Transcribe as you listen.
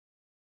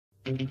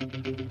This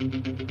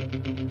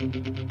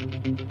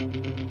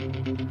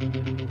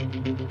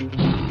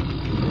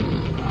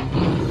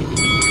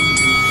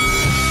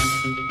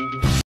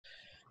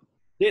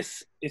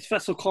is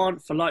Faisal Khan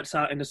for Lights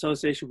Out in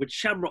association with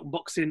Shamrock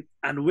Boxing,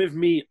 and with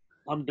me,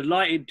 I'm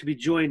delighted to be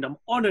joined. I'm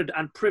honoured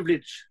and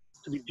privileged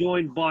to be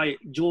joined by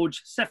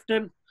George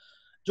Sephton.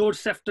 George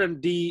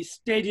Sephton, the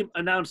stadium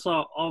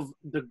announcer of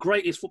the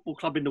greatest football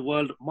club in the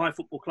world, my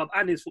football club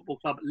and his football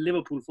club,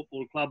 Liverpool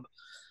Football Club.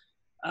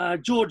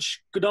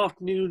 George, good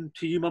afternoon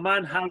to you, my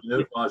man. How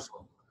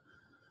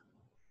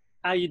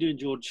are you doing,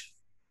 George?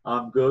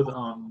 I'm good.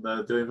 I'm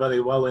doing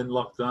very well in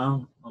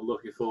lockdown. I'm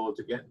looking forward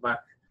to getting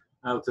back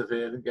out of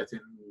here and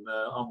getting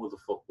on with the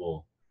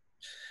football.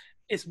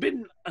 It's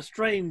been a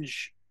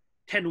strange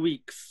 10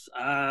 weeks.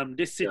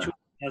 This situation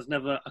has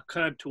never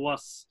occurred to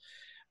us.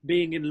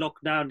 Being in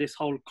lockdown, this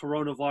whole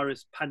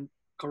coronavirus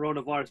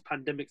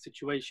pandemic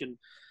situation.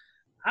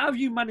 How have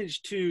you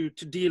managed to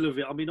deal with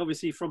it? I mean,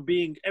 obviously, from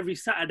being every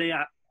Saturday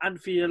at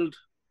Anfield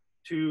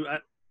to,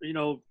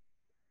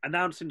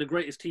 announcing the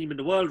greatest team in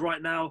the world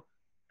right now,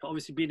 to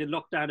obviously being in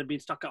lockdown and being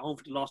stuck at home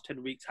for the last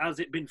 10 weeks.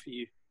 How's it been for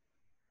you?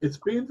 It's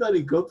been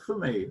very good for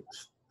me,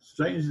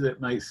 strange as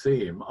it may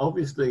seem.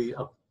 Obviously,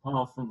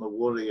 apart from the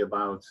worry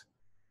about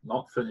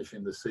not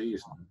finishing the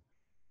season,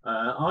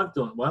 I've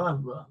done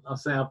well.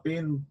 I've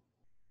been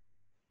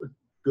a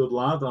good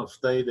lad. I've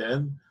stayed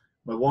in.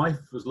 My wife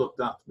has looked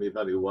after me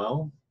very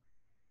well.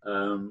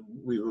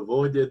 We've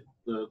avoided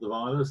the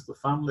virus. The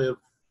family have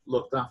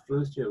looked after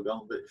us. You've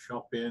gone a bit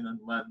shopping and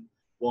went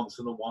once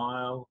in a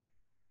while.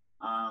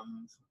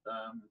 And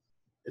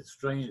it's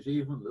strange.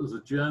 Even as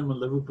a German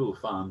Liverpool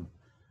fan,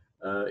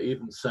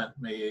 even sent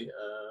me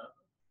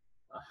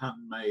a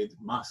handmade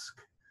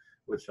mask,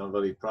 which I'm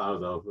very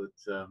proud of,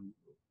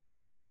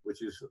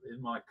 which is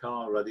in my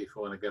car ready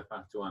for when I get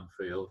back to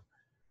Anfield.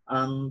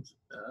 And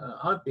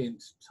I've been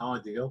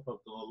tidying up.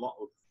 I've done a lot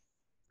of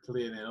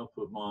cleaning up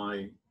of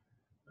my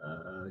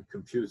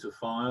computer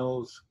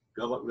files,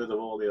 got rid of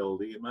all the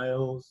old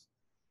emails,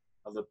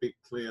 had a big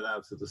clear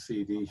out of the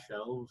CD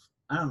shelves,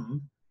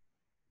 and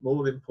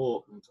more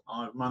important,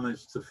 I've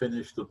managed to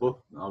finish the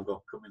book I've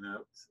got coming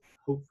out,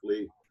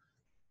 hopefully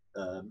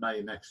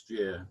May next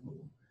year,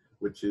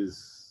 which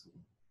is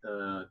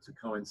to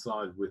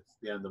coincide with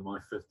the end of my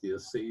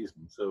 50th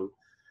season. So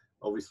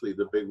obviously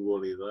the big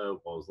worry there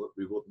was that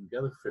we wouldn't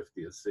get a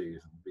 50th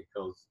season,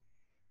 because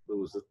there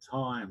was a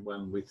time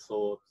when we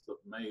thought that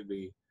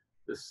maybe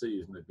this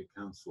season would be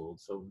cancelled,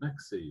 so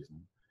next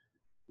season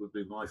would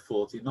be my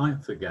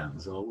 49th again,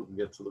 so I wouldn't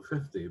get to the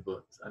 50.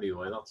 But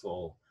anyway, that's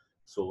all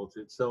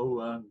sorted.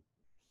 So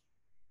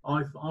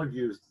I've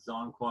used the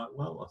time quite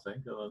well, I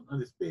think, and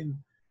it's been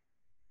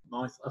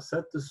nice. I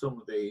said to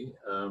somebody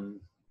on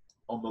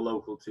the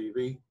local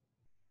TV,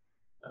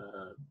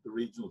 the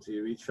regional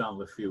TV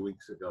channel a few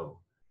weeks ago,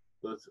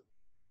 that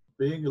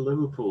being a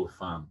Liverpool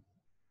fan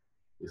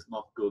is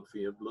not good for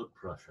your blood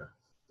pressure.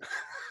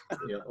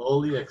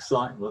 All the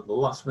excitement, the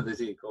last minute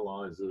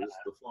equalisers,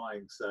 the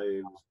flying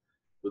saves,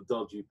 the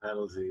dodgy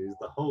penalties,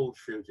 the whole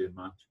shooting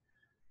match.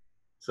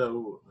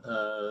 So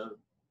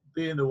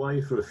being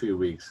away for a few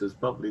weeks has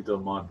probably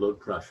done my blood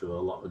pressure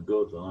a lot of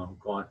good, and I'm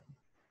quite,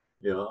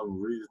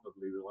 I'm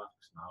reasonably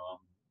relaxed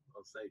now.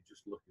 I'll say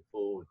just looking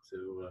forward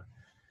to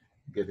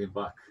getting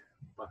back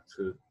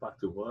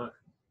to work.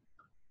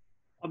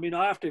 I mean,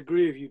 I have to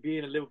agree with you.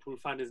 Being a Liverpool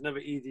fan is never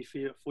easy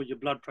for your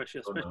blood pressure,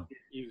 especially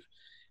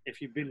if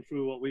you've been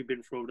through what we've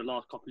been through over the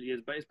last couple of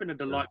years. But it's been a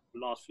delight for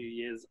the last few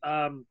years.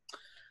 And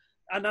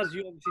as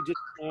you obviously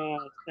just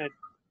said,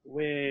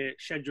 we're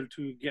scheduled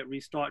to get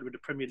restarted with the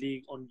Premier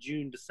League on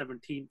June the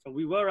 17th. And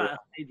we were at a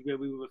stage where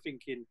we were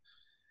thinking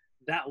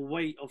that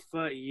wait of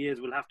 30 years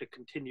will have to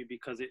continue,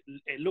 because it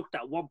looked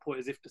at one point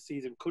as if the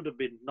season could have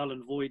been null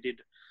and voided.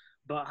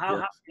 But how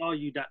happy are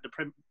you that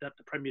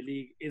the Premier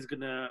League is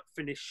going to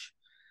finish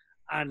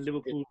and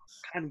Liverpool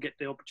can get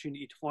the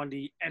opportunity to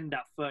finally end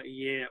that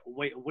 30-year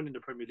wait of winning the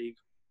Premier League?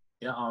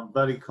 Yeah, I'm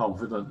very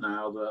confident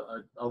now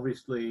that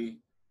obviously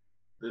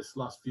this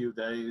last few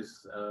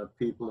days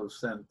people have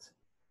sent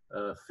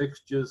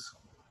fixtures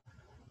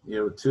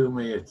to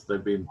me.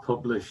 They've been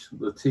published.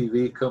 The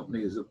TV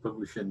companies are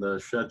publishing their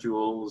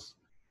schedules,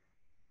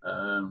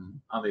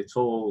 and it's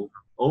all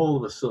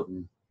of a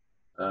sudden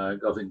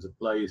got into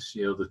place.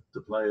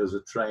 The players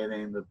are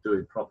training, they're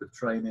doing proper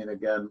training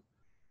again,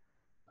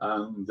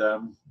 and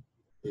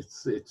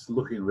it's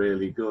looking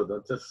really good. I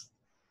just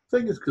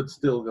things could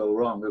still go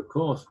wrong, of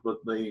course,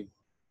 but the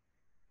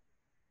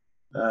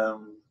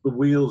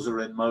wheels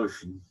are in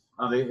motion,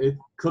 and it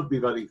could be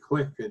very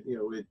quick.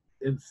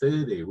 In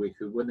theory, we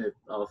could win it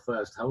our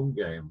first home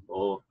game,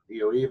 or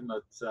even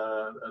at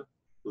the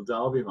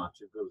derby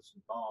match at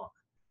Goodison Park,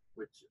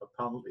 which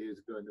apparently is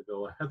going to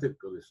go ahead at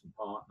Goodison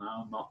Park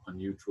now, not a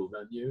neutral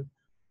venue,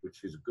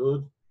 which is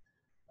good.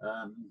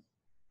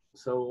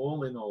 So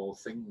all in all,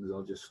 things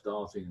are just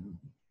starting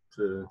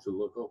to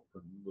look up,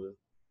 and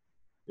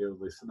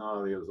the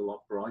scenario is a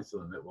lot brighter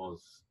than it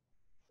was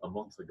a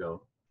month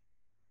ago.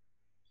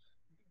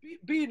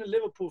 being a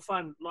Liverpool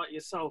fan like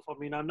yourself, I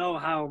mean, I know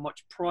how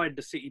much pride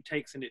the city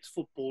takes in its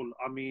football.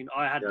 I mean,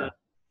 I had the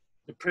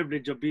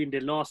privilege of being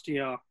there last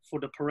year for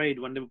the parade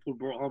when Liverpool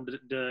brought home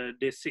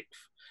their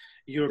sixth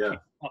European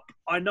Cup.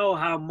 I know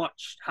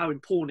how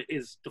important it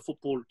is to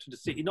football to the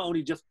city, not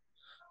only just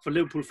for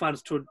Liverpool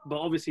fans, but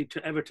obviously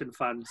to Everton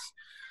fans.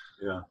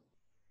 Yeah.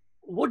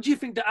 What do you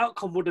think the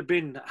outcome would have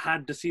been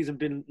had the season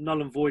been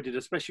null and voided,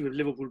 especially with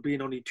Liverpool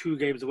being only 2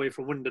 games away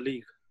from winning the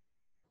league?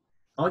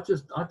 I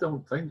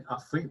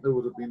think there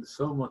would have been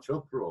so much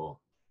uproar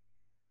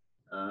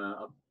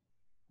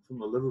from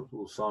the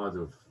Liverpool side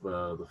of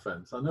the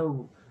fence. I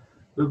know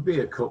there'd be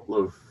a couple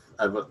of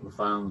Everton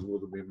fans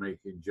would have been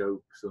making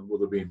jokes and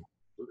would have been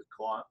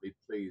quietly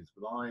pleased,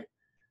 but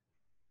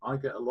I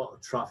get a lot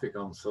of traffic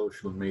on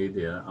social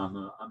media, and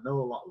I know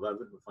a lot of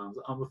Everton fans.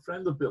 I'm a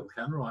friend of Bill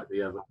Kenwright,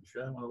 the Everton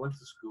chairman. I went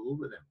to school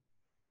with him,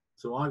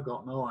 so I've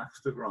got no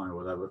axe to grind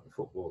with Everton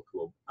Football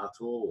Club at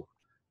all.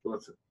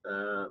 But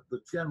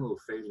the general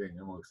feeling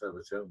amongst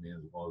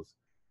Evertonians was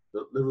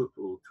that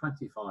Liverpool,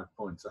 25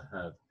 points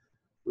ahead,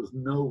 there's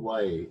no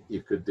way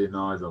you could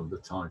deny them the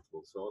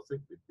title. So I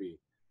think they'd be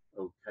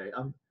okay.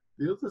 And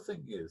the other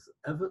thing is,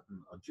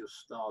 Everton are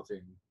just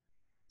starting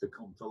to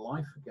come to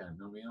life again.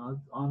 I mean,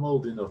 I'm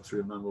old enough to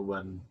remember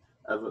when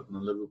Everton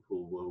and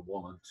Liverpool were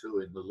 1 and 2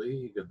 in the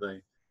league, and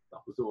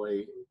that was the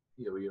way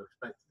you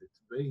expected it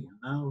to be. And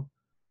now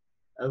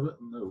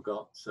Everton have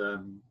got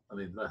an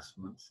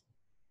investment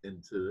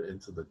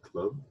into the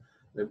club.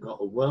 They've got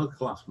a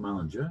world-class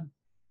manager,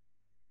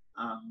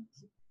 and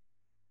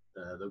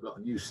they've got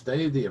a new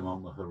stadium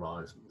on the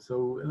horizon.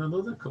 So in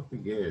another couple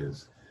of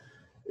years,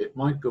 it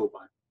might go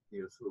back,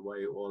 to the way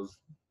it was,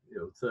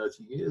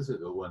 30 years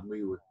ago when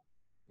we were,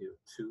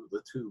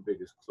 the two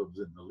biggest clubs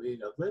in the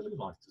league. I'd really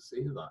like to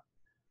see that,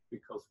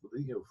 because for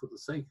the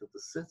sake of the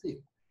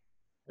city,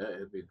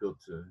 it'd be good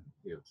to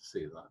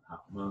see that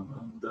happen,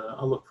 and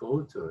I look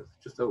forward to it.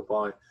 Just hope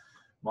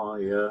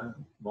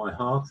my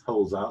heart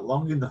holds out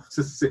long enough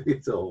to see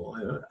it all.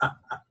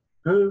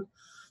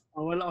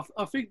 Well,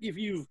 I think if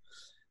you've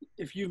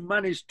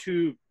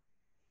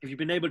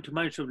been able to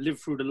manage to live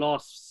through the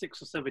last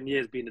 6 or 7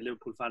 years being a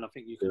Liverpool fan, I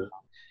think you can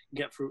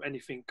get through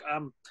anything.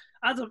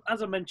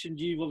 As I mentioned,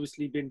 you've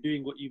obviously been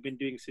doing what you've been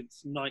doing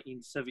since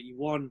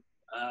 1971.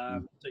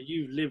 So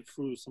you've lived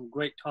through some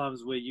great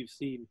times where you've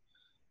seen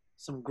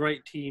some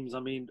great teams. I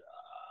mean,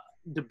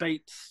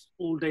 debates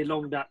all day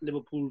long that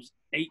Liverpool's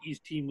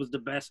 80s team was the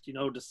best. The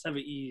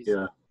 70s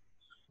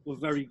were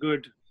very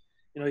good.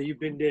 You've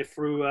been there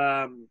through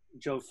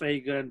Joe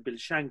Fagan, Bill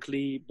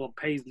Shankly, Bob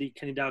Paisley,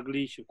 Kenny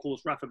Dalglish, of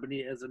course, Rafa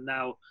Benitez, and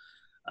now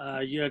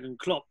Jurgen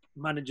Klopp,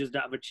 managers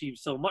that have achieved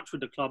so much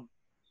with the club.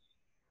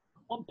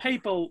 On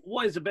paper,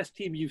 what is the best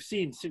team you've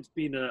seen since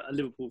being a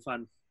Liverpool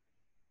fan?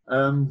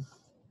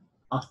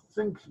 I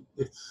think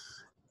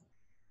it's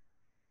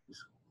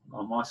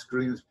on my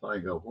screen is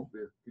playing. Give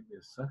me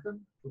a second.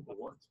 I don't know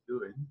what it's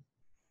doing.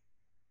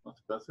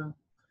 That's better.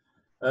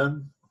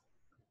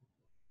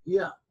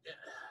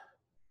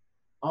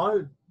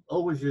 I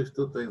always used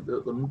to think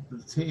that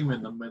the team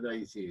in the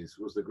mid-80s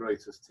was the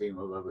greatest team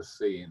I've ever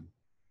seen.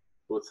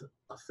 But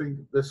I think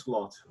this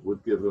lot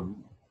would give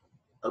them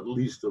at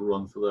least a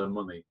run for their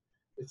money.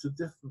 It's a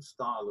different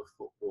style of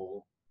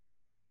football.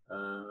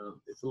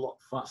 It's a lot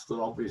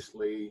faster,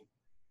 obviously.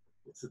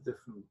 It's a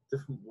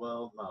different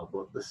world now.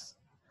 But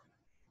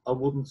I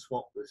wouldn't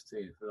swap this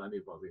team for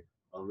anybody.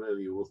 I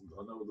really wouldn't.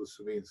 I know there's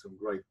been some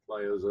great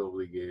players over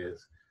the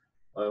years.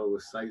 I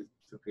always say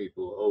to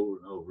people over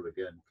and over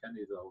again,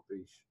 Kenny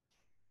Dalglish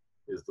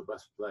is the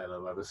best player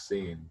I've ever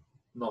seen,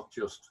 not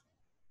just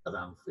at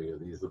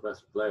Anfield. He's the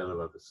best player I've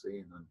ever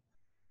seen. And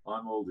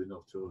I'm old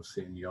enough to have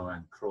seen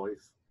Johan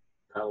Cruyff,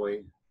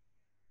 Pele,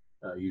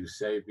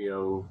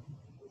 Eusebio,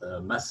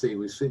 Messi.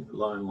 We've seen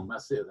Lionel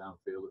Messi at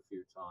Anfield a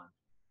few times.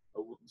 I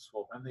wouldn't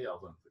swap any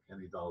of them for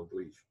Kenny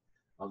Dalglish.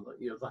 And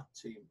that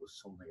team was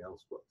something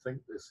else. But I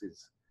think this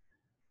is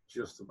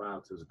just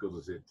about as good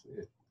as it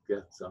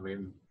gets. I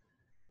mean,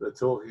 they're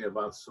talking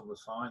about summer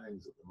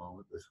signings at the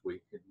moment this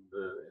week in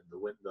the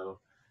window,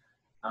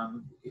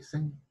 and you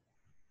think,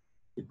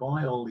 you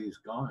buy all these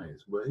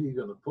guys, where are you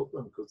going to put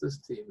them? Because this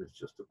team is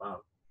just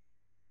about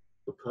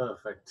the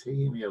perfect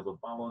team. The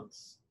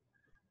balance,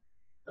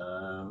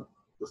 the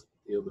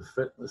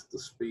fitness, the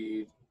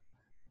speed,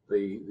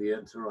 the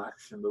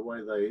interaction, the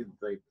way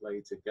they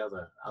play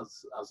together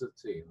as a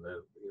team.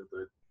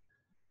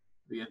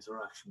 The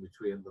interaction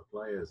between the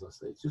players, I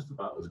say, it's just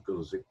about as good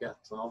as it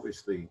gets. And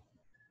obviously,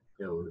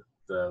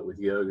 with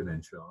Jurgen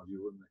in charge,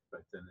 you wouldn't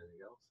expect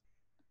anything else.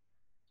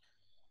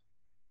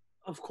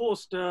 Of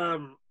course,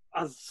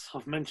 as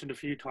I've mentioned a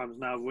few times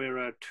now,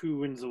 we're 2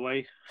 wins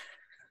away.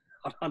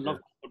 I'd love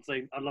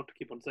to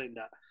keep on saying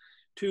that.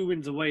 2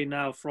 wins away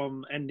now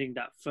from ending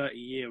that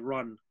 30-year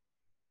run.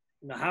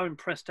 How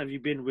impressed have you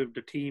been with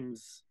the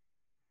teams,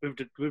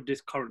 with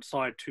this current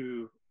side,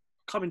 to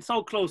coming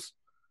so close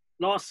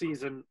last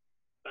season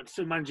and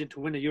still managing to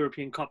win a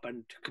European Cup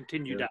and to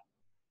continue that,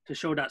 to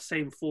show that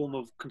same form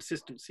of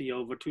consistency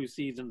over 2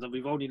 seasons, and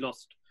we've only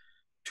lost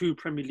 2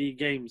 Premier League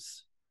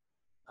games.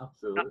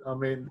 absolutely. I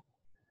mean,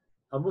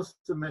 I must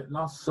admit,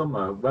 last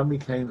summer when we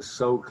came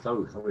so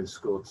close and we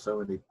scored so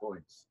many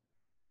points,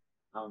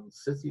 and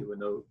City were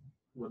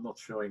not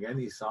showing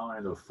any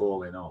sign of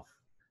falling off,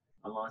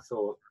 and I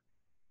thought,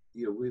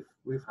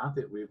 we've had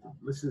it.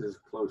 This is as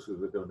close as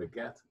we're going to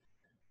get.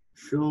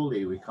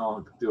 Surely we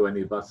can't do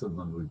any better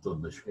than we've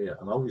done this year.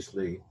 And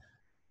obviously,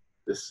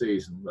 this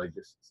season they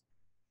just,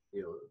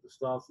 at the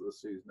start of the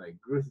season they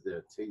gritted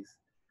their teeth,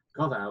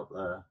 got out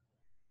there,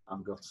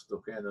 and got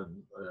stuck in.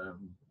 And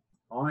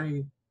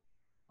I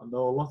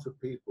know a lot of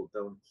people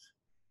don't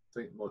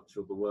think much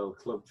of the World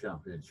Club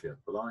Championship,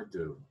 but I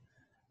do.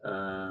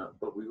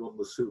 But we won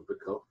the Super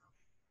Cup.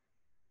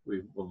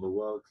 We won the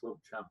World Club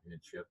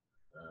Championship.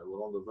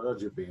 We're on the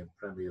verge of being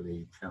Premier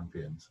League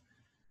champions,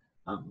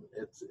 and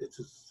it's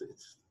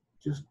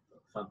just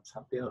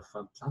been a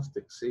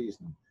fantastic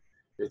season.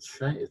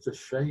 It's a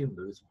shame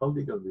that it's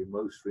probably going to be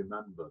most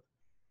remembered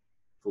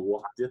for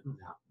what didn't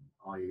happen,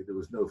 i.e. there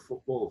was no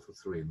football for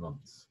 3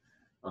 months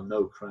and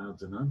no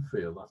crowds in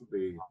Anfield. That'll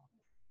be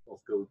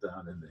what goes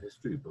down in the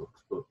history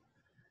books, but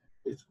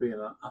it's been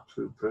an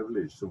absolute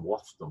privilege to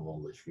watch them all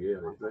this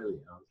year. It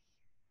really has.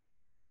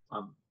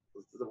 And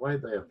the way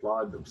they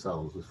applied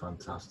themselves was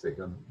fantastic,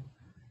 and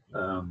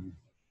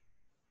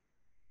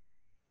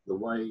the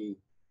way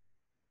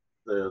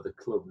the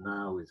club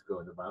now is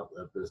going about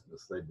their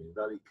business, they've been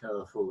very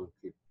careful of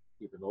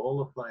keeping all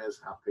the players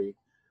happy,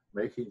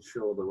 making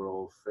sure they were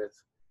all fit,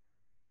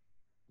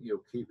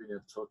 keeping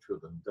in touch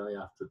with them day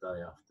after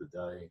day after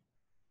day,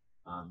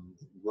 and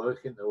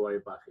working their way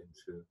back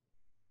into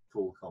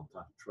full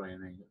contact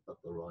training at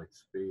the right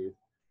speed.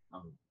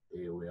 And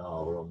here we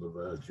are, we're on the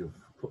verge of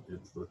putting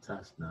it to the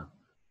test now.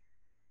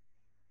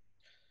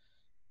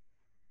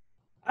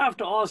 I have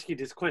to ask you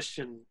this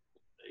question,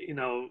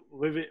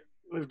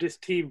 with this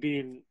team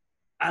being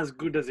as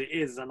good as it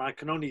is, and I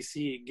can only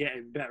see it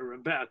getting better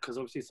and better because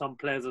obviously some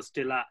players are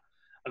still at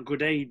a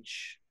good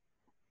age.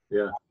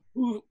 Yeah.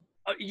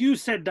 You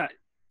said that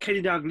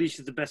Kenny Dalglish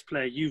is the best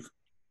player you've,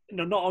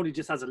 not only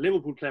just as a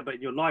Liverpool player, but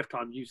in your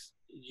lifetime, you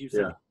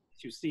said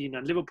you've seen,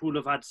 and Liverpool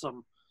have had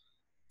some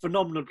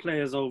phenomenal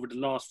players over the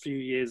last few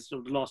years,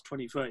 over the last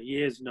 20, 30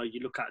 years. You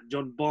look at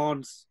John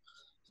Barnes,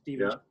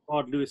 Steven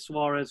Gerrard, Luis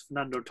Suarez,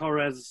 Fernando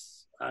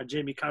Torres,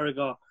 Jamie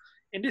Carragher.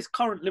 In this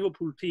current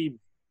Liverpool team,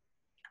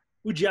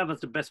 who do you have as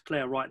the best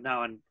player right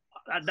now? And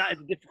that is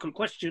a difficult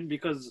question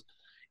because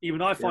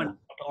even I find it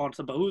hard to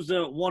answer. But who's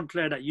the one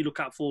player that you look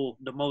out for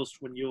the most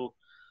when you're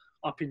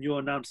up in your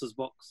announcer's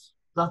box?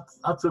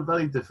 That's a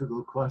very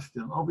difficult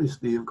question.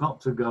 Obviously, you've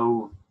got to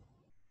go.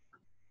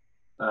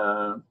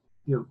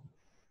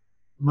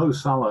 Mo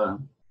Salah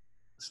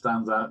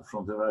stands out in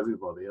front of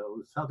everybody.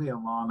 Sadio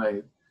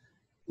Mane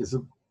is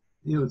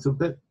it's a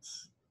bit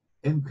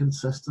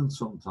inconsistent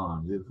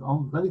sometimes. He's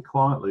on very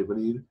quietly, but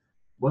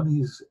when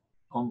he's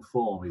on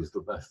form, he's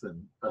the best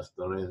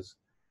there is.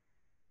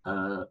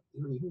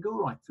 You can go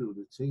right through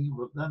the team,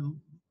 but then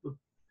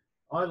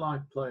I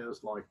like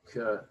players like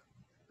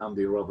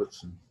Andy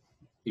Robertson.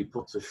 He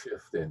puts a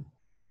shift in,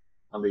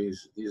 and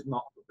he's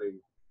not the big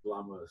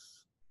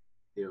glamorous,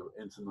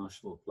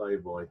 international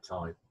playboy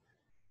type.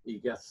 He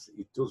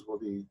does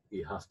what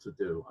he has to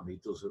do, and he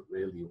does it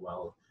really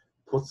well.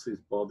 Puts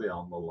his body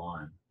on the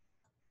line,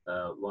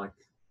 like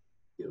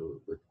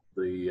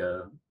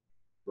the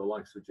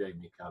likes of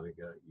Jamie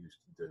Carragher used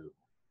to do.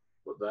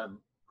 But then,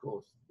 of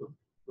course,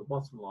 the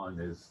bottom line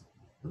is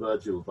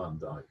Virgil van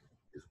Dijk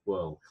is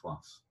world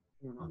class,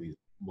 and he's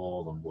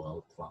more than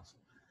world class.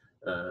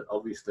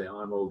 Obviously,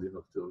 I'm old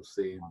enough to have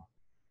seen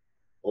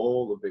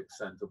all the big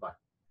centre-back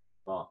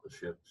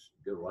partnerships,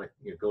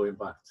 going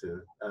back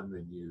to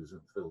Emily Hughes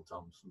and Phil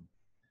Thompson,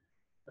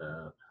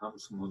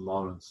 Hansen and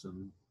Lawrence,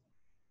 and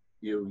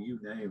you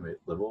name it,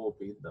 they've all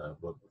been there.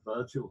 But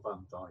Virgil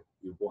van Dijk,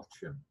 you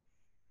watch him,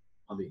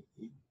 and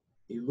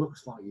he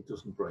looks like he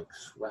doesn't break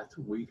sweat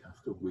week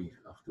after week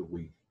after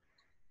week,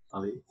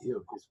 and his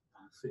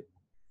passing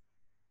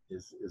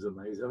is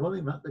amazing. I've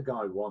only met the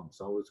guy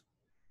once. I was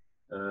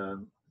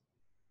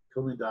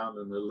coming down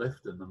in the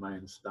lift in the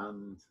main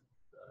stand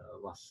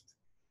last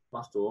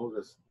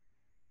August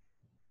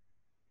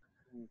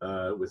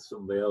with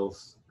somebody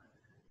else,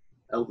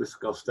 Elvis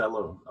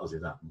Costello, as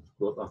it happens,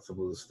 but that's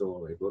another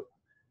story. But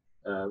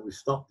we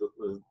stopped at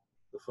the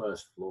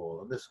first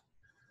floor, and this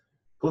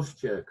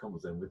pushchair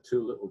comes in with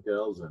 2 little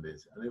girls in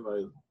it.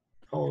 Anyway,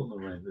 calling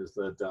them in is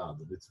their dad,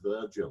 and it's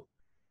Virgil.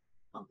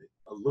 And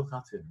I look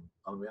at him,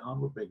 I mean,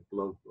 I'm a big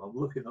bloke, I'm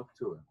looking up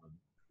to him and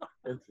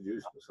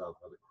introduced myself,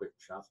 had a quick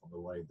chat on the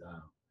way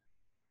down.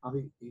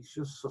 And he's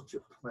just such a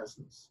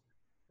presence.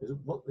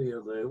 What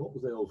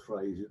was the old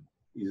phrase?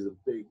 He's a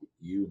big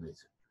unit,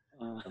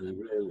 and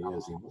he really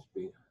is. He must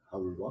be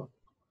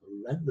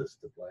horrendous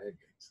to play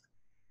against.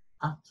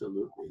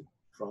 Absolutely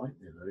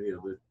frightening.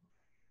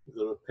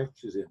 There are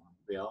pictures in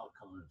the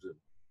archives of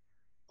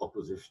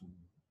opposition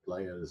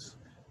players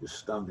just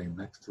standing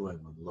next to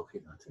him and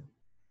looking at him,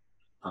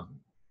 and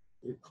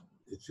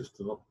it's just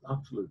an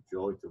absolute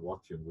joy to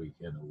watch him week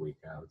in and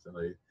week out.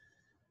 And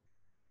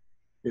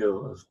you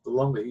know, as the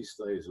longer he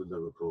stays with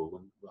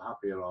Liverpool, the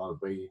happier I'll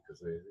be,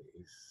 because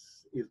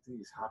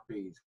he's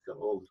happy. He's got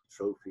all the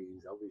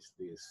trophies.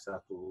 Obviously, he's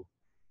settled.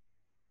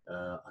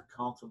 I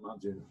can't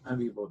imagine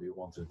anybody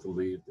wanting to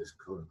leave this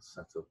current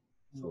setup.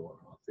 So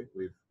I think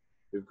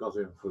we've got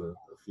him for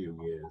a few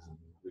years, and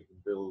we can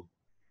build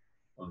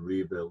and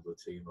rebuild the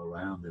team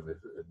around him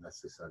if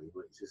necessary.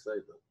 But as you say,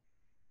 that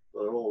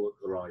they're all at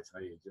the right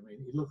age. I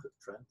mean, you look at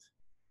Trent;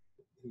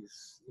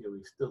 he's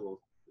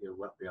still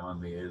wet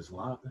behind the ears,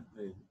 lad.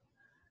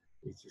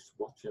 You just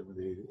watch him,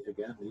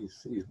 and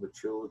he's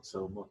matured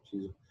so much.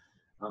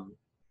 And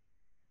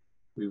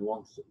we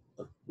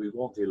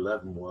want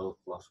 11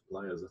 world-class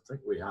players. I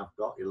think we have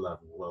got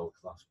 11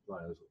 world-class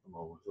players at the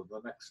moment. So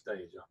the next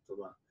stage after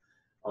that,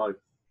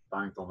 I've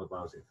banged on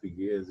about it for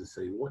years to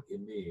say what you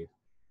need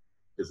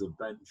is a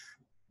bench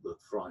that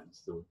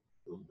frightens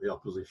the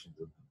opposition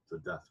to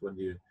death. When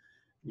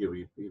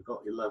you've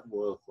got 11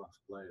 world-class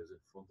players in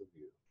front of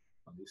you,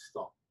 and you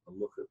stop and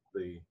look at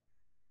the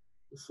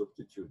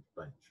substitute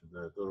bench,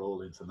 and they're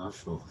all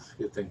internationals.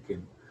 You're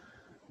thinking,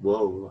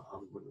 whoa,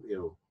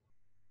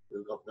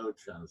 we've got no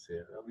chance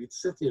here. I mean,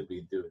 City have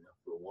been doing it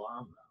for a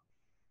while now,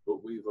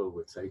 but we've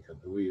overtaken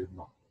them. We have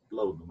not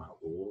blown them out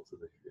of the water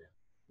this year.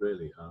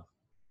 Really have.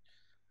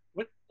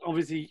 But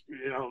obviously,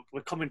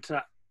 we're coming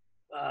to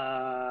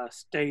that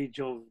stage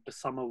of the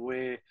summer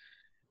where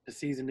the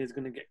season is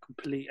going to get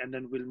complete, and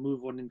then we'll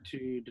move on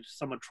into the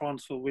summer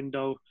transfer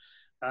window.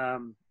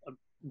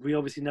 We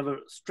obviously never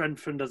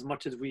strengthened as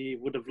much as we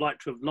would have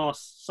liked to have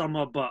last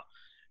summer, but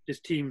this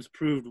team's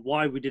proved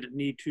why we didn't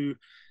need to.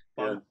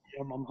 But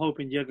I'm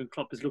hoping Jurgen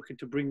Klopp is looking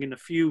to bring in a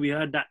few. We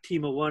heard that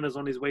Timo Werner's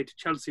on his way to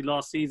Chelsea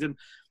last season.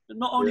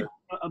 Not only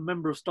a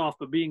member of staff,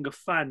 but being a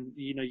fan.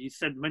 You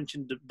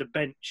mentioned the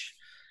bench,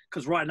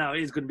 because right now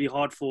it is going to be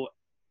hard for,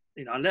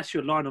 unless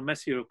you're Lionel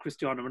Messi or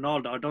Cristiano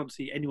Ronaldo, I don't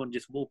see anyone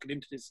just walking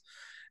into this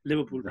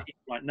Liverpool team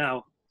right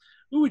now.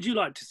 Who would you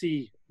like to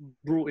see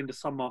brought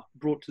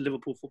to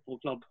Liverpool Football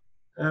Club?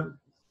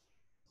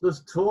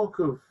 There's talk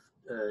of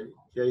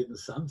Jadon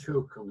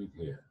Sancho coming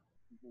here.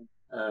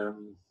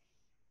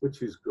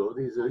 Which is good.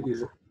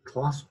 He's a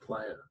class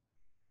player.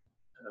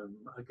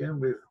 Again,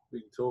 we've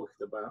been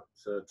talking about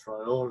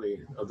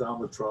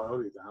Adama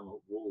Traore down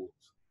at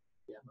Wolves.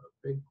 Yeah,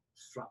 a big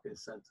strapping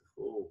centre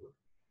forward.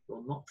 But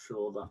I'm not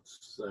sure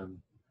that's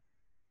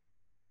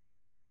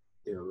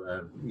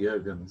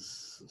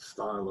Jurgen's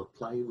style of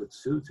play would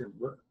suit him.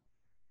 But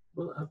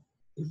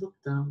he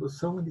looked down. There's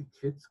so many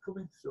kids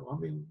coming through. I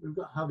mean, we've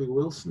got Harry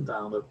Wilson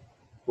down at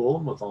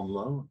Bournemouth on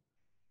loan.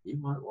 He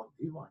might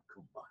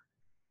come back.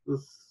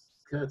 There's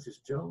Curtis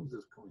Jones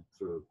is coming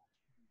through.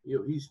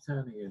 He's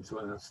turning into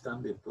an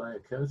outstanding player.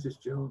 Curtis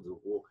Jones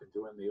will walk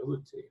into any other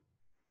team.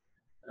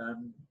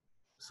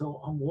 So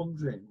I'm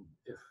wondering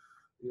if,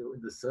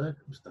 in the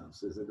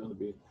circumstances, they're going to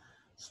be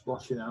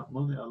splashing out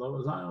money. Although,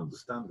 as I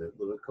understand it,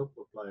 there are a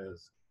couple of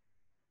players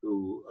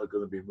who are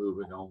going to be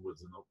moving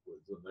onwards and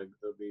upwards, and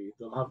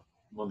they'll have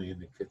money in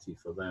the kitty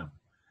for them.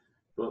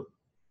 But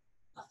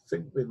I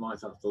think we might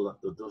have to let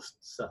the dust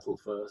settle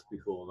first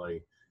before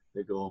they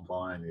go and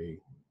buy any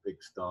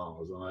big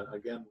stars. And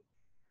again,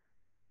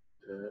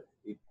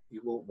 he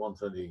won't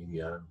want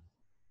any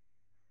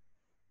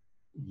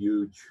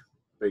huge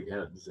big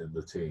heads in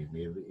the team.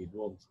 He'd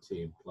want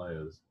team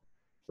players.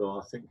 So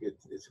I think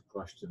it's a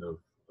question of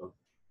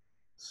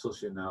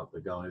sussing out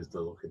the guys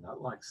they're looking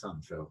at, like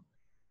Sancho.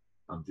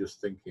 I'm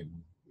just thinking,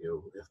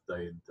 if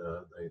they'd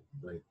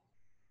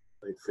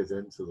fit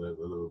into the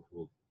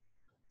Liverpool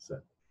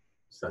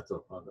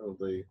setup. I know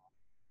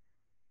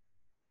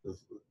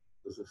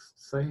there's a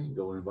saying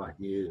going back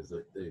years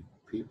that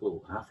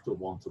people have to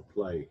want to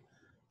play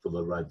for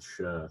the red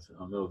shirt.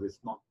 I know there's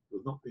not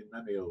been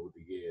many over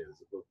the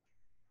years, but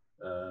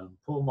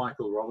poor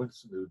Michael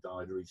Robinson, who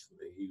died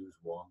recently, he was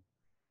one.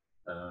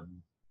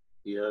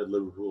 He heard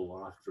Liverpool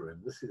were after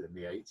him. This is in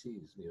the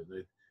 80s,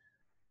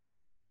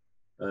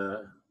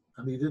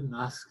 and he didn't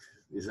ask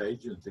his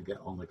agent to get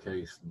on the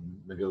case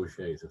and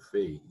negotiate a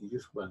fee. He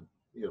just went,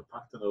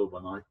 packed an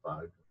overnight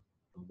bag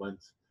and went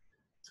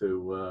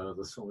to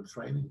the summer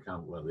training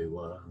camp where they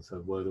were and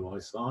said, "Where do I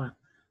sign?"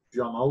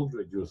 John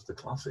Aldridge was the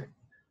classic,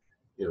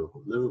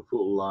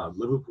 Liverpool lad,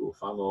 Liverpool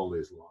fan all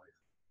his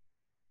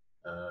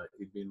life.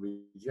 He'd been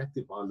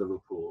rejected by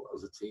Liverpool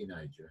as a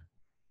teenager,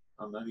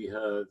 and then he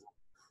heard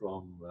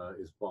from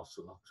his boss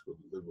at Oxford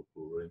that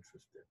Liverpool were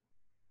interested.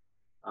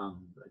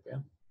 And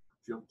again,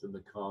 jumped in the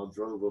car,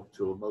 drove up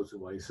to a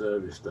motorway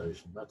service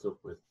station, met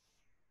up with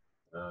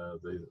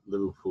the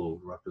Liverpool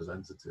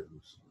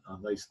representatives,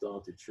 and they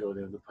started showing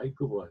him the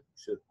paperwork. He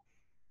said,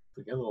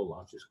 "Forget all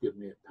that, just give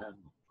me a pen,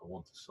 I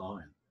want to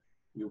sign."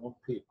 You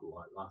want people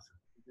like that.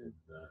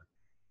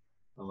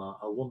 And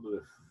I wonder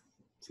if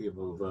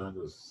Timo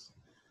Werner's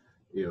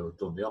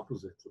done the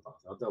opposite to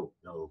that. I don't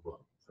know, but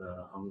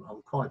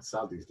I'm quite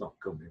sad he's not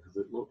coming, because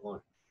it looked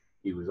like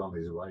he was on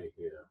his way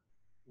here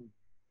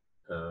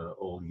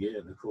all year.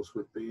 And of course,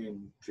 with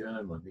being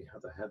German, he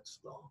had a head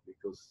start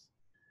because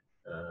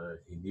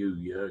he knew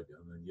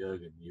Jurgen, and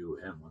Jurgen knew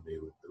him, and they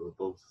were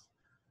both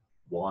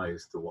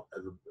wise to what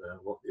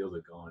the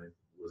other guy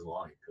was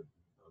like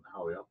and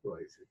how he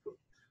operated. But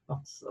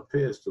that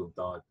appears to have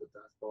died to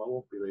death. But I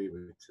won't believe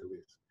it till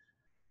he's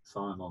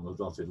signed on the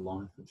dotted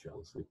line for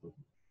Chelsea. But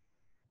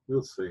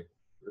we'll see.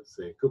 Let's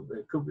see. It could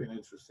be an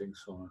interesting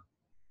summer.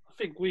 I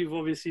think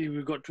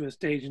we've got to a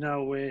stage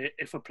now where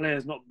if a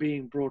player's not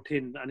being brought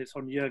in and it's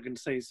on Jurgen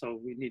say so,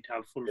 we need to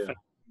have full faith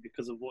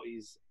because of what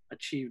he's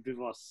achieved with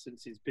us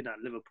since he's been at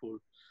Liverpool.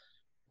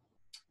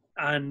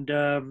 And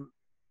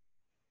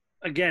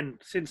again,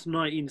 since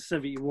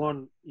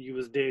 1971, he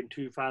was there in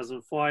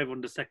 2005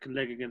 on the second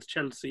leg against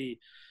Chelsea.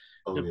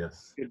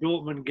 Yes. The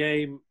Dortmund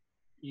game,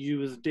 you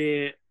was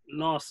there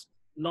last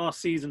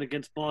season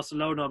against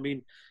Barcelona. I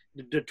mean,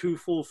 the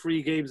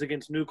 2-4-3 games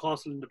against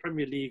Newcastle in the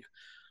Premier League.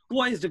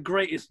 What is the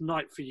greatest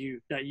night for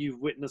you that you've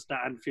witnessed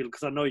at Anfield?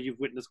 Because I know you've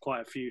witnessed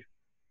quite a few.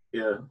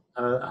 Yeah,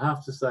 I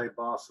have to say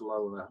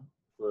Barcelona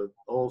for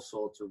all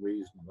sorts of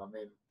reasons. I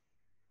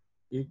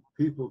mean,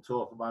 people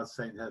talk about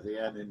Saint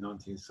Etienne in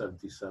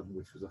 1977,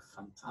 which was a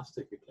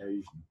fantastic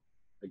occasion.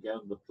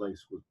 Again, the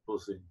place was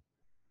buzzing.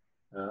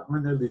 I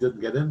nearly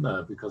didn't get in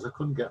there because I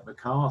couldn't get my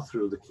car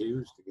through the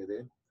queues to get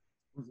in.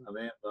 I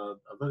mean, I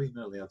very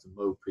nearly had to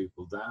mow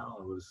people down.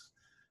 I was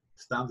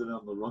standing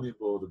on the running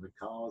board of my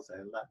car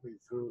saying, let me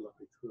through.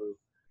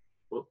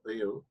 But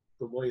the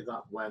way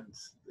that went,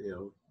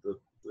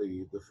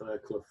 the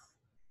Fairclough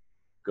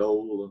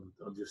goal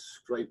and just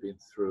scraping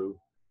through.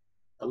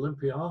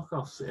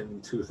 Olympiacos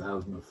in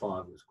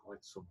 2005 was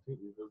quite something.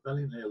 We were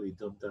very nearly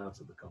dumped out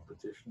of the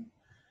competition.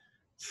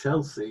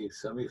 Chelsea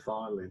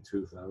semi-final in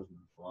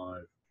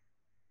 2005,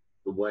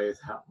 the way it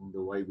happened,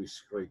 the way we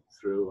scraped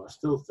through, I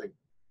still think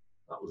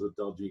that was a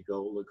dodgy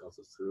goal that got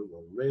us through.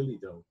 I really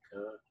don't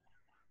care.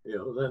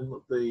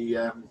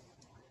 Then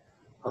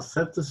I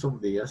said to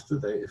somebody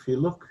yesterday, if you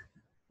look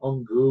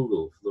on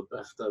Google for the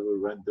best ever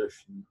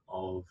rendition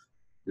of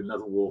You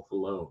Never Walk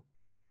Alone,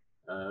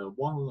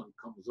 one of them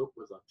comes up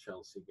with that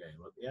Chelsea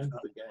game. At the end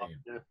of the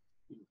game,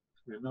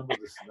 remember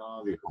the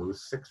scenario, there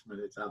was 6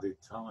 minutes added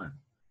time.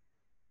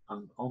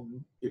 And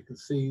you can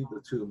see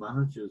the two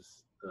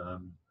managers,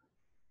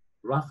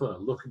 Rafa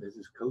looking at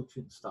his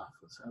coaching staff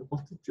and saying,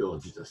 what did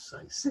George just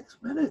say? 6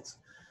 minutes?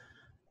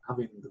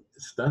 Having the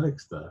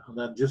hysterics there. And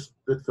then just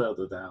a bit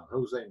further down,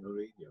 Jose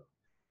Mourinho,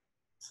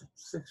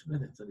 6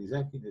 minutes, and he's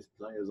egging his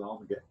players on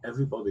to get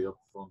everybody up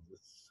front to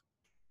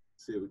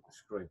see if we can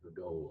scrape a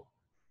goal.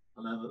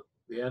 And then at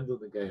the end of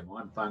the game,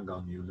 I'm bang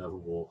on You Never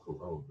Walk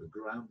Alone. The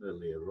ground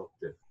nearly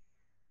erupted.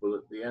 Well,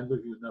 at the end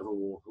of You Never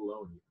Walk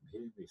Alone, you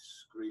can hear me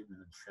screaming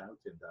and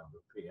shouting down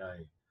the PA.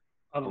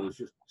 I was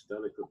just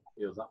hysterical.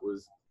 That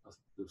was, as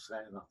I was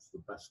saying, that's the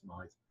best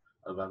night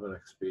I've ever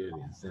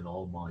experienced in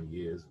all my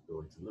years of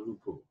going to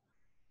Liverpool.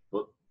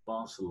 But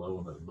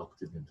Barcelona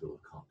knocked it into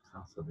a cocked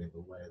hat. I mean,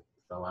 the way it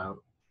fell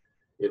out,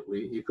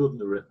 you couldn't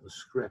have written the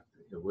script.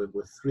 We're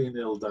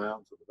 3-0 down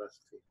to the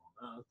best team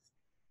on earth.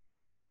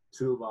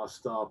 Two of our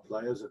star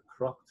players are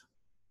crocked.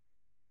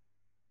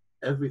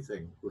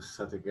 Everything was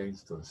set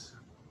against us.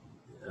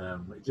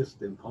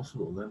 Just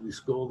impossible. Then we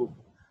scored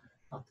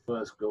that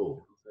first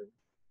goal.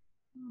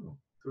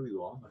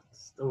 3-1.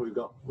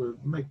 We're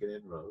making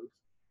inroads.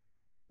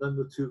 Then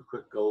the two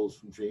quick goals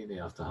from Genie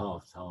after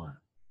half time.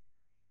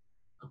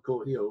 Of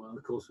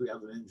course, we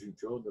had an injury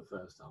during the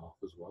first half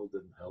as well,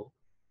 didn't help.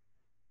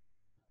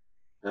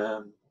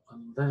 And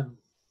then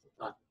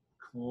that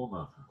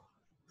corner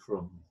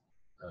from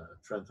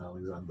Trent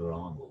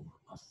Alexander-Arnold,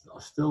 I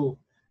still,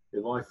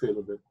 if I feel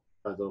a bit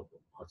fed up,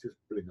 I just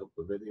bring up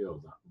the video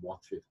of that and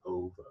watch it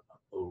over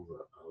and over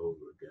and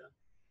over again.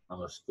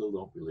 And I still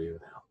don't believe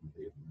it happened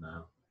even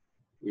now.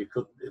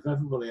 If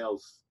everybody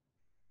else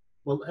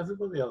on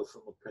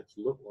the pitch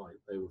looked like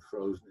they were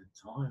frozen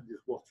in time,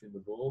 just watching the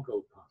ball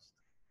go past.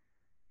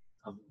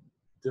 And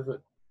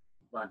Divot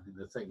banging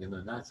the thing in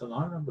the net. And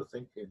I remember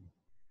thinking,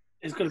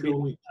 it's going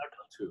to be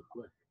too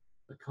quick.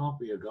 It can't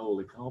be a goal.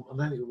 It can't. And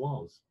then it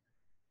was.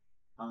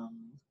 And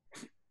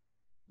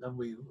then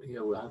we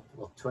had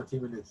 20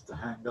 minutes to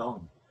hang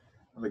on.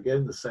 And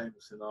again, the same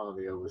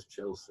scenario as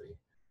Chelsea.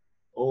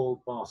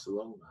 All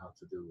Barcelona had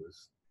to do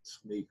was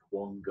sneak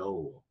one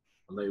goal,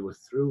 and they were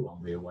through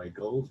on the away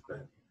goals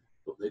bit,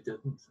 but they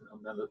didn't.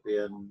 And then at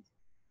the end,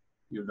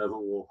 You Never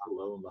Walk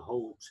Alone. The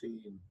whole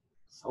team,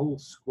 this whole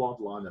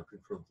squad line up in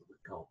front of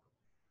the Kop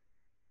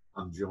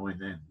and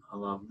join in.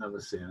 And I've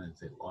never seen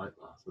anything like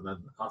that. And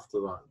then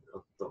after that, I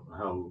don't know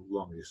how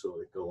long you saw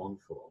it go on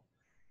for.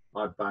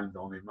 I banged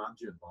on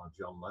Imagine by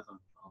John Lennon,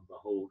 and the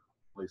whole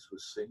place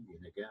was singing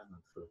again.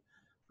 And for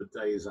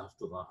days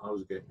after that, I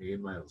was getting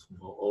emails from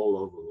all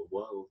over the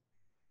world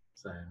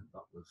saying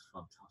that was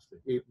fantastic.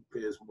 Even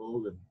Piers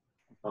Morgan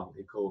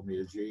apparently called me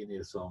a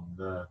genius on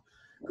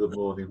Good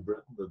Morning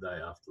Britain the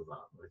day after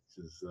that, which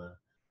is,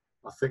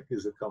 I think,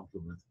 is a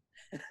compliment.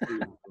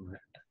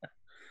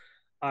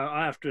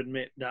 I have to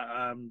admit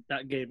that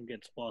that game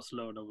against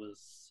Barcelona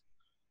was,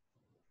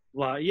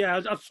 well,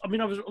 yeah. I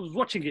was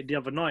watching it the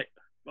other night,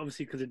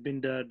 obviously because it'd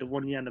been the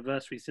 1 year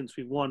anniversary since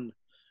we won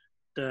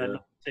the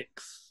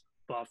 6.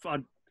 But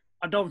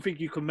I don't think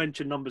you can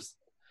mention numbers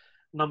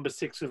number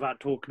 6 without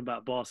talking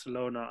about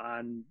Barcelona.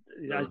 And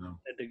as No. you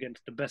said,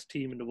 against the best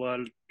team in the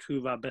world, 2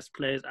 of our best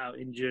players out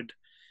injured.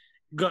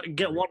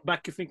 Get one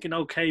back, you're thinking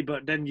okay,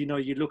 but then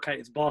you look at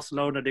it's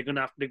Barcelona. They're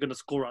gonna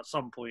score at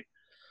some point.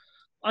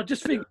 I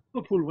just think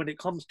Liverpool, when it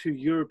comes to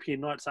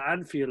European nights at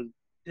Anfield,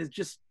 is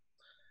just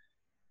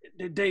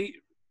they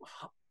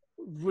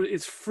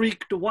is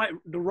freak the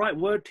right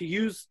word to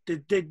use.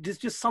 There's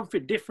just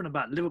something different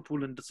about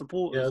Liverpool and the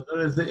supporters.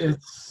 Yeah, there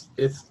is.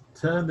 It's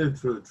turned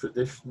into a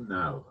tradition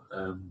now.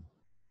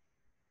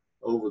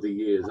 Over the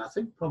years, I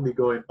think probably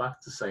going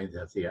back to Saint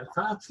Etienne.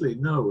 Actually,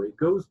 no, it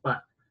goes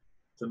back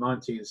to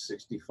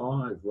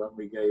 1965 when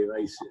we gave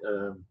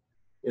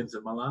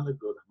Inter Milan a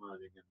good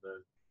hiding in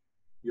the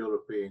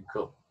European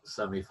Cup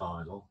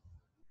semi-final.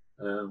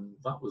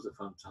 That was a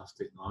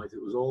fantastic night.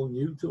 It was all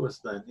new to us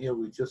then. Here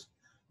we just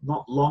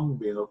not long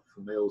been up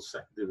from the old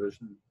second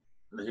division,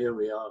 and here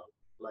we are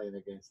playing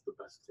against the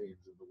best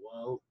teams in the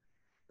world.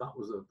 That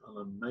was an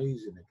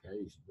amazing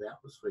occasion. The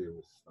atmosphere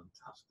was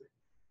fantastic.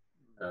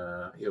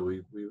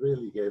 We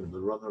really gave them the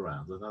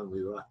runaround, and then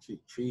we were actually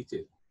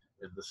cheated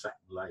in the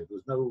second leg.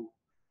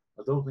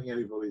 I don't think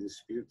anybody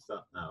disputes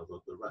that now,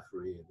 that the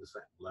referee in the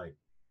second leg,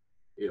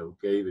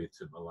 gave it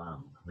to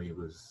Milan. I mean, he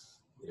was,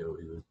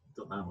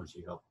 don't know how much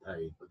he got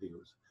paid, but he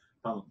was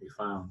apparently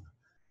found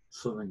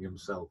sunning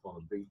himself on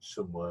a beach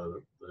somewhere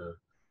at the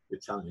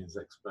Italians'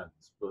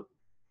 expense. But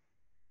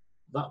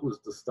that was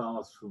the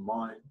start, from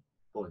my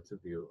point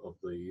of view, of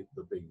the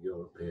big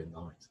European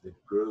night. It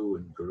grew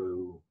and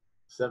grew.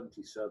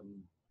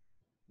 77,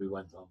 we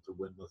went on to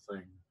win the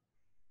thing.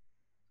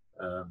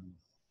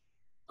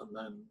 And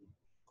then,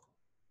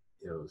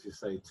 as you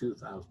say,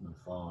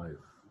 2005,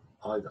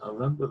 I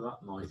remember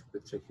that night in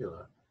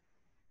particular.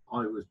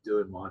 I was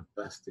doing my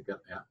best to get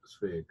the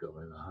atmosphere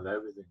going. I had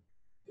everything,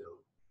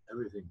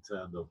 everything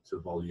turned up to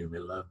volume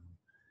 11.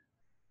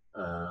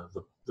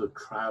 The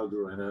crowd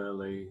were in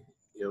early.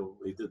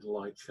 We didn't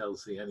like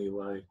Chelsea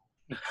anyway,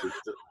 which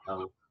didn't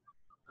help.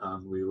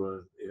 And we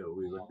were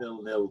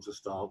 0-0 to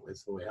start with,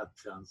 so we had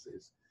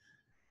chances.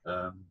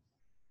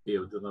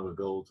 Didn't have a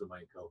goal to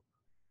make up,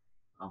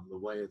 and the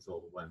way it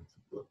all went.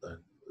 But then,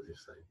 as you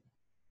say,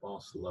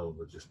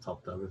 Barcelona just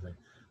topped everything.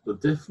 The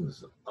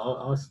difference,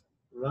 I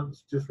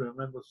just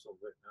remember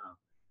something now.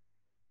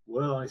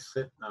 Where I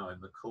sit now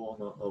in the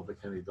corner of the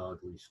Kenny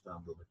Dalglish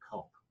stand on the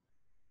Kop,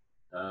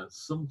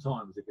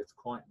 sometimes it gets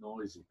quite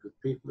noisy because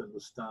people in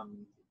the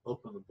stand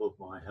up and above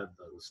my head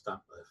that will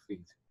stamp their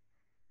feet.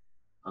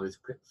 And it's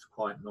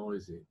quite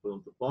noisy. But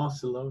on the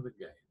Barcelona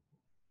game,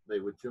 they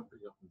were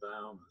jumping up and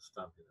down and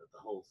stamping at the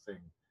whole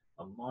thing.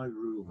 And my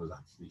room was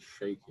actually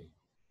shaking,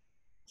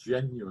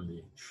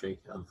 genuinely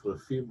shaking. And for a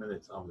few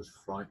minutes, I was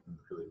frightened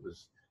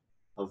because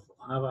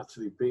I've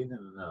actually been in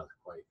an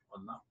earthquake,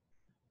 and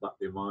that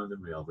reminded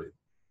me of it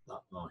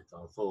that night.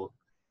 I thought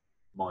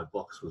my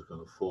box was going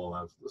to fall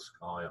out of the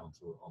sky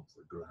onto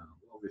the ground.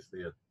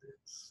 Obviously, it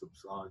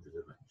subsided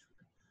eventually.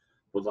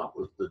 But that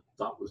was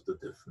the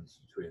difference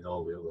between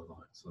all the other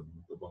nights and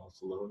the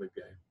Barcelona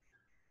game.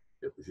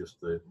 It was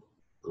just the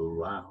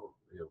row,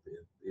 the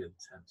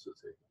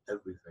intensity,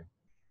 everything.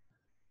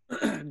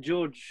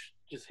 George,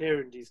 just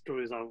hearing these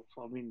stories,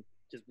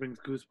 just brings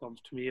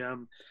goosebumps to me.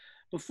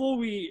 Before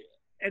we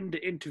end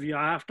the interview,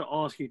 I have to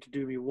ask you to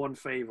do me one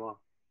favor.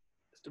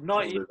 It's the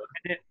 90th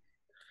minute.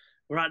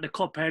 We're at the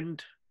Kop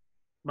end.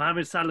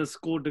 Mohamed Salah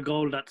scored the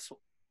goal. That's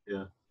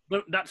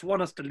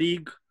won us the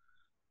league.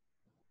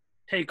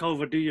 Take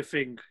over, do your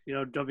thing.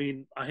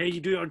 I hear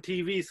you do it on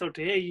TV, so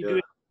to hear you do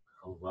it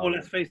more or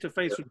less face to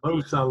face.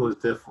 Mo Salah is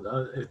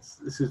different.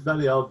 This is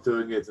very odd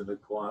doing it in a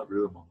quiet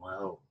room on my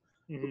own.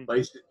 Mm-hmm. But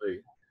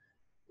basically,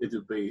 it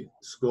would be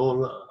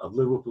scorer of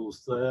Liverpool's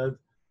third,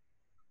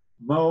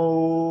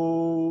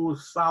 Mo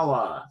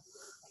Salah.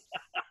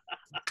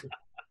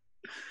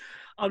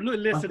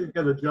 Listen. I could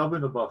get a job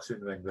in a boxing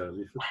ring,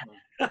 really,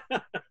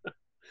 shouldn't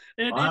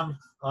I?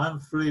 I'm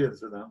free,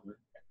 incidentally.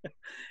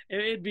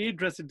 It'd be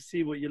interesting to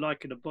see what you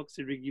like in a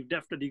boxing ring. You've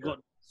definitely got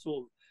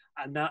sort of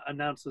an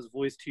announcer's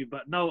voice too.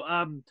 But no,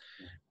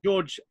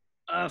 George,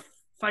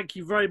 thank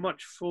you very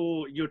much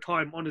for your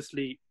time.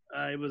 Honestly,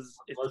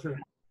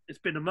 it's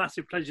been a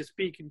massive pleasure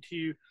speaking to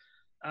you.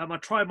 I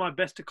try my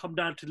best to come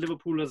down to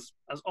Liverpool as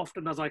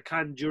often as I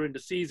can during the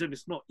season.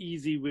 It's not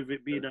easy with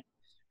it being a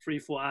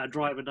 3-4 hour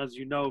drive, and as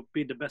you know,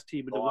 being the best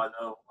team in the world.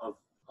 I know.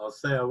 I'll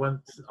say I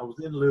was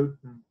in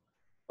Luton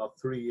about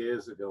 3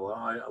 years ago.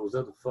 I was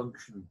at a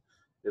function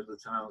in the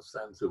town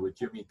centre with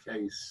Jimmy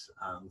Case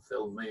and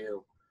Phil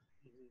Neal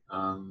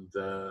and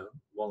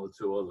one or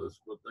two others.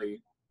 But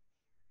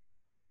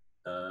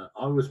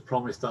I was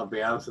promised I'd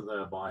be out of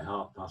there by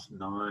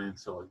 9:30,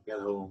 so I'd get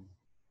home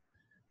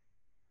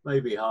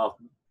maybe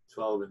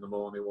 12:30 in the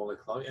morning, 1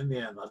 o'clock. In the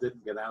end, I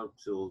didn't get out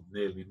till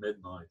nearly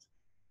midnight.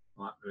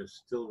 I can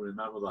still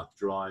remember that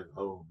drive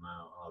home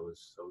now. I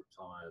was so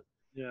tired.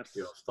 Yes.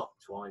 I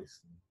stopped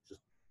twice and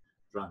just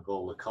drank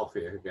all the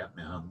coffee I could get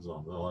my hands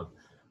on. Well,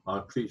 I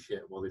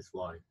appreciate what it's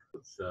like,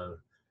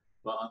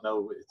 but I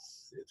know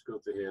it's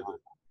good to hear that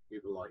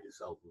people like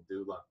yourself will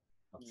do that.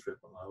 trip,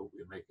 and I hope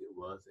we make it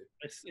worth it.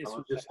 It's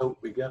I just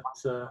hope we get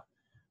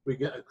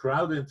a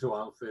crowd into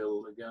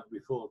Anfield again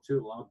before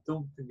too long. I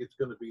don't think it's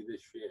going to be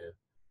this year,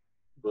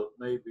 but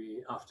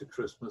maybe after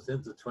Christmas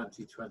into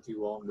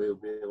 2021, we'll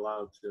be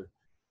allowed to,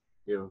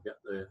 get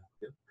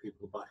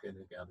people back in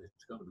again.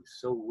 It's going to be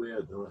so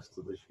weird the rest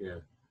of this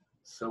year.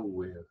 So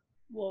weird.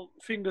 Well,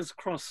 fingers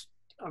crossed.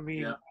 I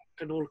mean, it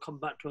can all come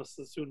back to us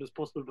as soon as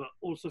possible, but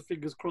also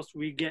fingers crossed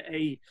we get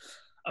a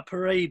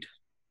parade,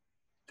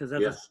 because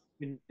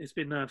it's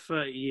been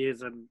 30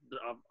 years, and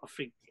I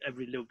think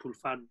every Liverpool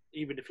fan,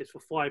 even if it's for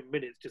 5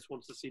 minutes, just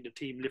wants to see the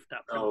team lift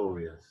that. Oh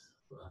yes,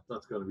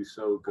 that's going to be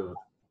so good.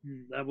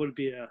 That will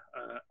be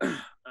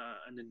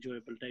an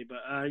enjoyable day.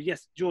 But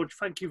yes, George,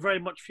 thank you very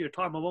much for your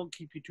time. I won't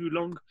keep you too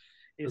long.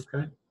 It's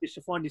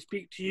to finally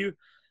speak to you,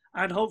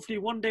 and hopefully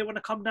one day when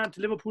I come down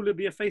to Liverpool, it'll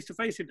be a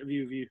face-to-face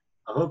interview with you.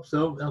 I hope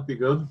so. That'll be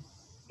good.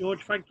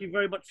 George, thank you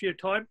very much for your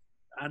time,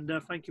 and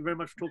thank you very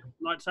much for talking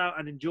lights out,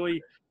 and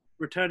enjoy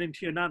returning to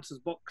your announcer's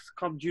box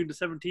come June the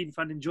 17th,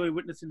 and enjoy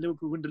witnessing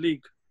Liverpool win the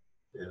league.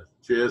 Yeah.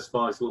 Cheers,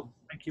 Faisal.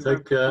 Thank you.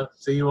 Take care.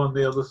 See you on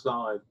the other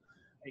side.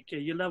 Take care.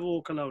 You'll never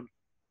walk alone.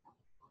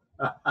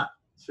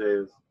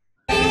 Cheers.